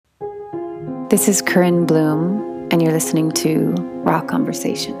This is Corinne Bloom, and you're listening to Raw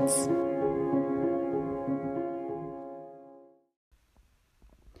Conversations.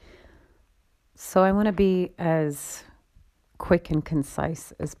 So I want to be as quick and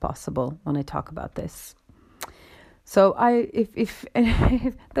concise as possible when I talk about this. So if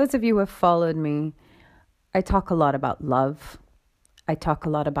those of you who have followed me, I talk a lot about love. I talk a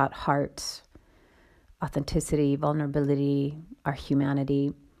lot about heart, authenticity, vulnerability, our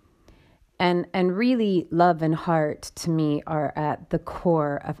humanity. And really, love and heart to me are at the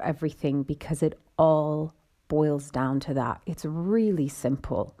core of everything because it all boils down to that. It's really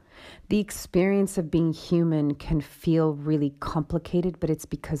simple. The experience of being human can feel really complicated, but it's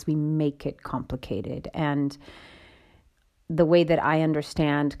because we make it complicated. And the way that I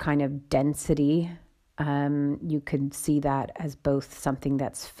understand kind of density, you could see that as both something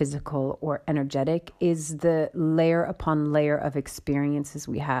that's physical or energetic, is the layer upon layer of experiences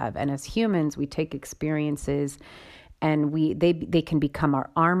we have. And as humans, we take experiences and they can become our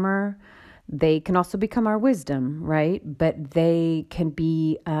armor. They can also become our wisdom, right? But they can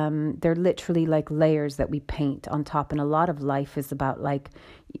be, they're literally like layers that we paint on top. And a lot of life is about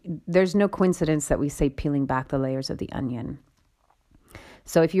there's no coincidence that we say peeling back the layers of the onion.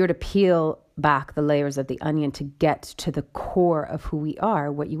 So if you were to peel back the layers of the onion to get to the core of who we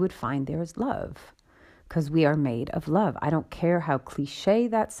are, what you would find there is love, because we are made of love. I don't care how cliche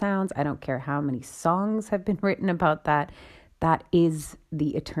that sounds. I don't care how many songs have been written about that. That is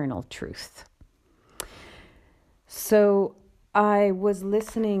the eternal truth. So I was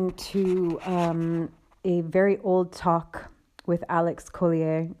listening to a very old talk with Alex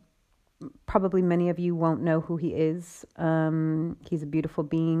Collier. Probably many of you won't know who he is. He's a beautiful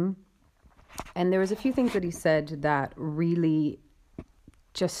being. And there was a few things that he said that really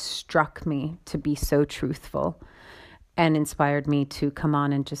just struck me to be so truthful and inspired me to come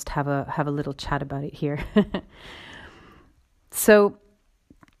on and just have a little chat about it here. So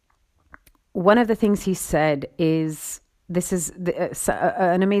one of the things he said is,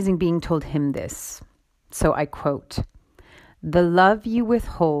 an amazing being told him this. So I quote, "The love you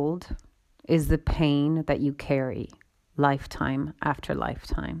withhold is the pain that you carry lifetime after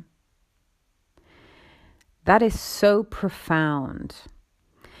lifetime." That is so profound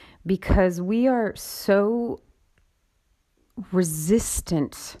because we are so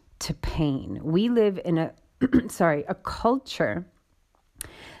resistant to pain. We live in a culture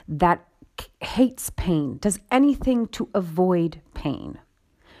that hates pain, does anything to avoid pain.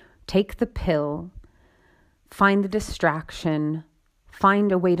 Take the pill, find the distraction,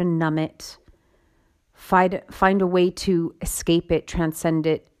 find a way to numb it, find a way to escape it, transcend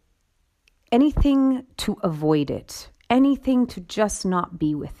it, anything to avoid it, anything to just not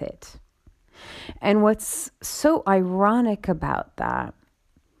be with it. And what's so ironic about that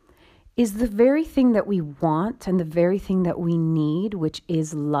is the very thing that we want and the very thing that we need, which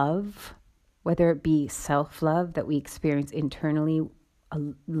is love, whether it be self-love that we experience internally,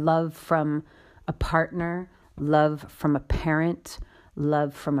 love from a partner, love from a parent,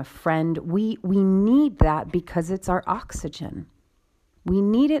 love from a friend. We need that because it's our oxygen. We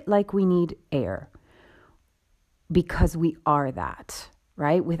need it like we need air because we are that,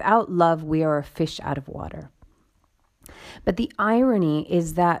 right? Without love, we are a fish out of water. But the irony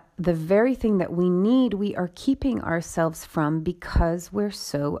is that the very thing that we need, we are keeping ourselves from because we're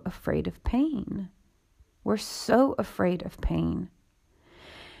so afraid of pain. We're so afraid of pain.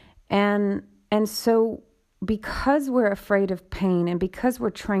 And so because we're afraid of pain and because we're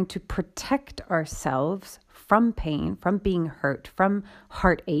trying to protect ourselves from pain, from being hurt, from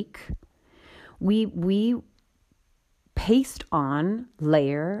heartache, we paste on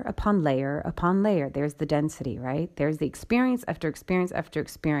layer upon layer upon layer. There's the density, right? There's the experience after experience after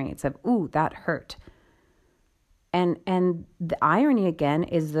experience of, ooh, that hurt. And the irony again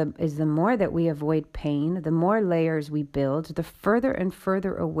is the more that we avoid pain, the more layers we build, the further and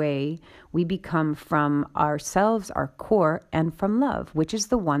further away we become from ourselves, our core, and from love, which is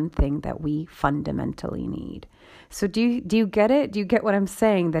the one thing that we fundamentally need. So do you get it? Do you get what I'm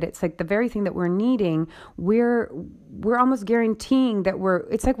saying? That it's like the very thing that we're needing, we're almost guaranteeing that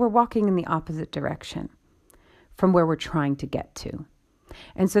it's like we're walking in the opposite direction from where we're trying to get to.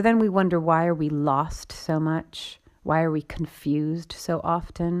 And so then we wonder, why are we lost so much? Why are we confused so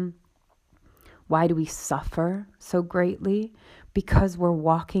often? Why do we suffer so greatly? Because we're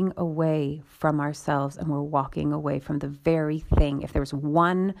walking away from ourselves and we're walking away from the very thing. If there was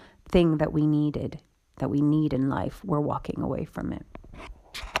one thing that we need in life, we're walking away from it.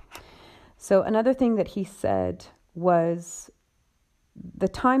 So another thing that he said was the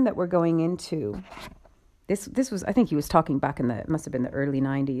time that we're going into. This was, I think he was talking back it must have been the early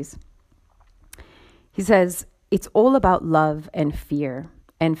 90s. He says, it's all about love and fear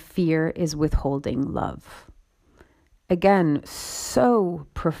is withholding love. Again, so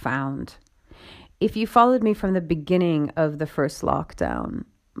profound. If you followed me from the beginning of the first lockdown,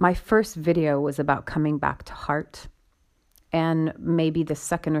 my first video was about coming back to heart. And maybe the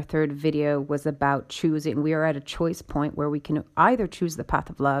second or third video was about choosing. We are at a choice point where we can either choose the path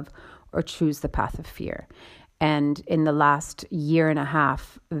of love or choose the path of fear. And in the last year and a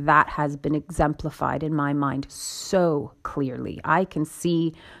half, that has been exemplified in my mind so clearly. I can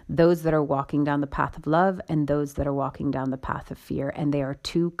see those that are walking down the path of love and those that are walking down the path of fear. And they are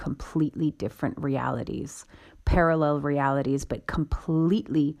two completely different realities, parallel realities, but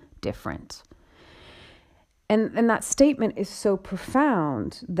completely different. And that statement is so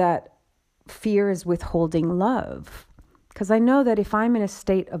profound that fear is withholding love. Because I know that if I'm in a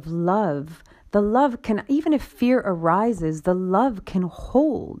state of love, the love can, even if fear arises, the love can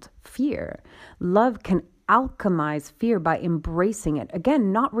hold fear. Love can alchemize fear by embracing it.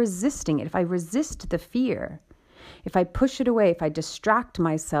 Again, not resisting it. If I resist the fear, if I push it away, if I distract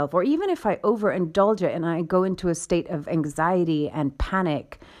myself, or even if I overindulge it and I go into a state of anxiety and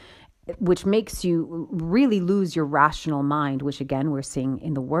panic, which makes you really lose your rational mind, which again, we're seeing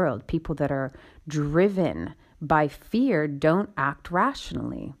in the world. People that are driven by fear don't act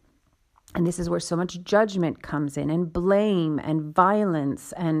rationally. And this is where so much judgment comes in, and blame and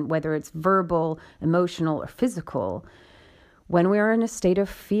violence, and whether it's verbal, emotional, or physical. When we are in a state of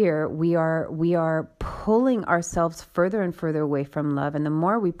fear, we are pulling ourselves further and further away from love. And the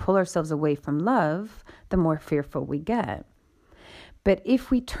more we pull ourselves away from love, the more fearful we get. But if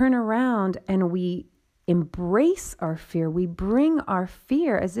we turn around and we embrace our fear, we bring our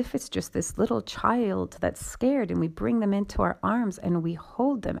fear as if it's just this little child that's scared, and we bring them into our arms and we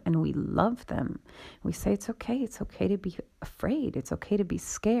hold them and we love them. We say, it's okay to be afraid. It's okay to be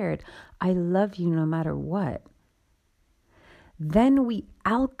scared. I love you no matter what. Then we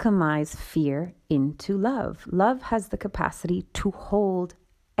alchemize fear into love. Love has the capacity to hold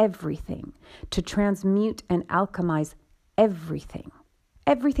everything, to transmute and alchemize everything.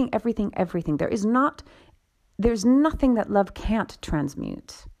 Everything. There's nothing that love can't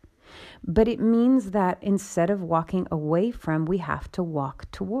transmute. But it means that instead of walking away from, we have to walk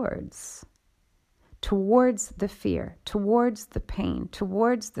towards the fear, towards the pain,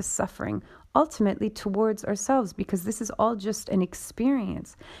 towards the suffering, ultimately towards ourselves, because this is all just an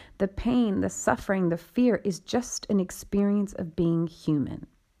experience. The pain, the suffering, the fear is just an experience of being human.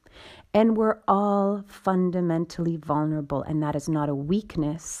 And we're all fundamentally vulnerable, and that is not a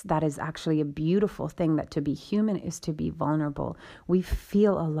weakness. That is actually a beautiful thing, that to be human is to be vulnerable. We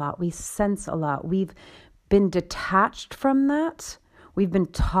feel a lot. We sense a lot. We've been detached from that. We've been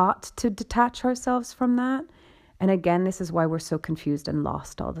taught to detach ourselves from that. And again, this is why we're so confused and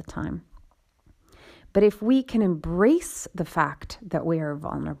lost all the time. But if we can embrace the fact that we are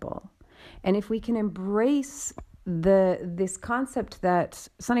vulnerable, and if we can embrace this concept that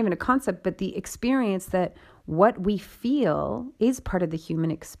it's not even a concept, but the experience that what we feel is part of the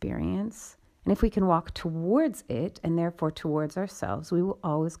human experience. And if we can walk towards it, and therefore towards ourselves, we will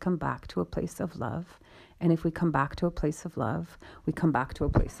always come back to a place of love. And if we come back to a place of love, we come back to a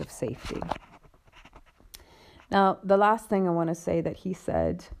place of safety. Now, the last thing I want to say that he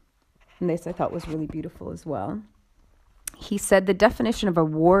said, and this I thought was really beautiful as well. He said the definition of a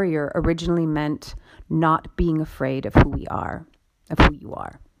warrior originally meant not being afraid of who you are.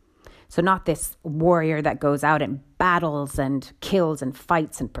 So not this warrior that goes out and battles and kills and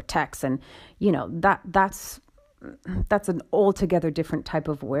fights and protects. And, that's an altogether different type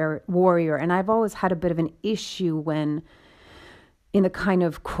of warrior. And I've always had a bit of an issue when in the kind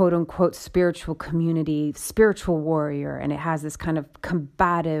of quote unquote spiritual community, spiritual warrior, and it has this kind of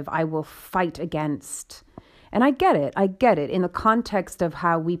combative, I will fight against. And I get it in the context of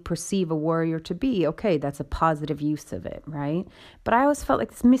how we perceive a warrior to be. Okay, that's a positive use of it, right? But I always felt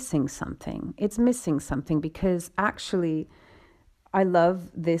like it's missing something. Because actually I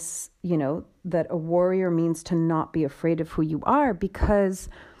love this, that a warrior means to not be afraid of who you are, because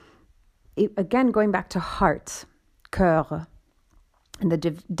again, going back to heart, cœur, and the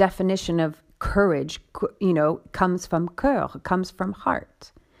definition of courage, comes from cœur, comes from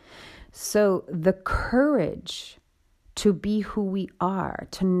heart. So the courage to be who we are,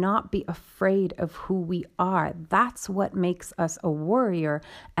 to not be afraid of who we are, that's what makes us a warrior,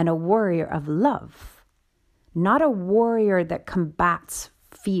 and a warrior of love. Not a warrior that combats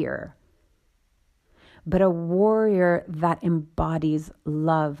fear, but a warrior that embodies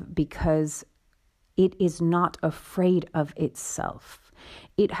love, because it is not afraid of itself.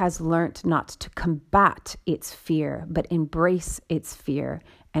 It has learnt not to combat its fear, but embrace its fear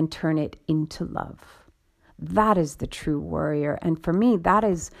and turn it into love. That is the true warrior. And for me, that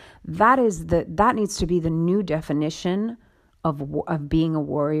needs to be the new definition of being a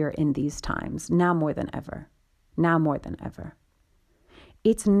warrior in these times, now more than ever. Now more than ever.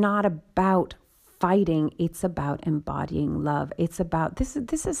 It's not about fighting, it's about embodying love. It's about this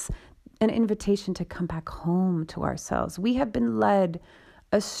is an invitation to come back home to ourselves. We have been led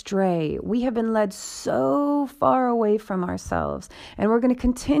astray. We have been led so far away from ourselves, and we're going to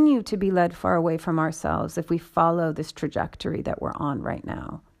continue to be led far away from ourselves if we follow this trajectory that we're on right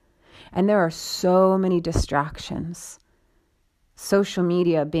now. And there are so many distractions. Social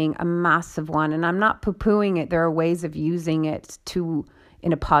media being a massive one, and I'm not poo-pooing it. There are ways of using it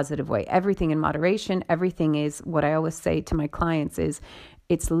in a positive way. Everything in moderation. Everything is, what I always say to my clients is,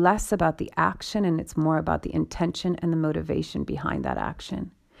 it's less about the action and it's more about the intention and the motivation behind that action.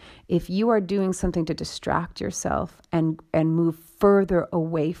 If you are doing something to distract yourself and move further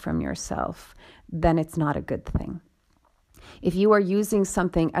away from yourself, then it's not a good thing. If you are using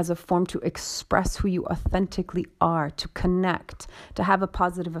something as a form to express who you authentically are, to connect, to have a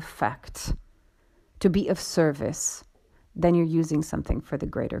positive effect, to be of service, then you're using something for the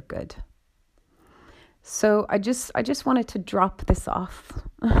greater good. So I just wanted to drop this off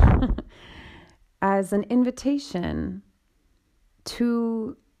as an invitation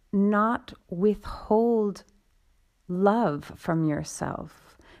to not withhold love from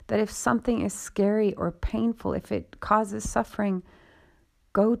yourself. That if something is scary or painful, if it causes suffering,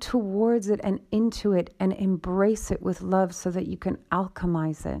 go towards it and into it and embrace it with love so that you can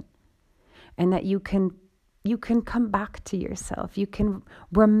alchemize it and that you can come back to yourself. You can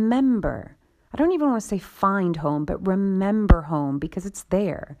remember. I don't even want to say find home, but remember home, because it's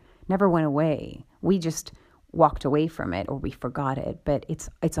there. Never went away. We just walked away from it or we forgot it, but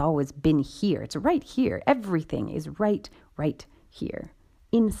it's always been here. It's right here. Everything is right here.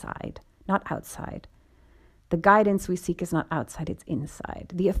 Inside, not outside. The guidance we seek is not outside, it's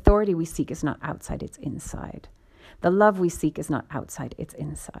inside. The authority we seek is not outside, it's inside. The love we seek is not outside, it's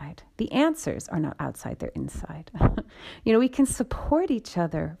inside. The answers are not outside, they're inside. We can support each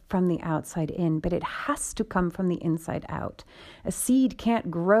other from the outside in, but it has to come from the inside out. A seed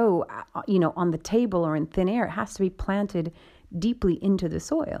can't grow, on the table or in thin air. It has to be planted deeply into the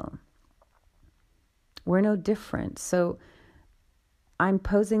soil. We're no different. So I'm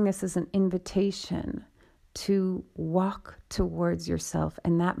posing this as an invitation to walk towards yourself,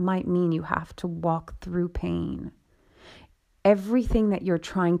 and that might mean you have to walk through pain. Everything that you're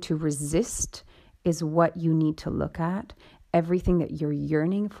trying to resist is what you need to look at. Everything that you're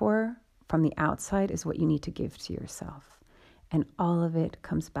yearning for from the outside is what you need to give to yourself. And all of it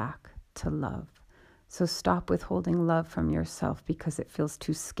comes back to love. So stop withholding love from yourself because it feels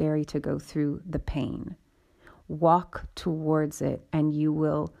too scary to go through the pain. Walk towards it and you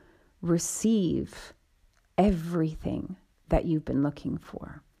will receive everything that you've been looking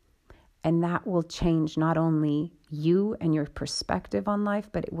for. And that will change not only you and your perspective on life,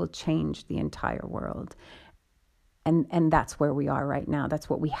 but it will change the entire world. And that's where we are right now. That's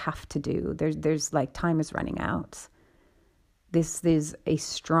what we have to do. There's like time is running out. This is a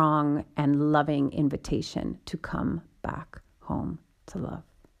strong and loving invitation to come back home to love.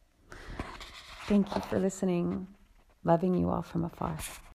 Thank you for listening. Loving you all from afar.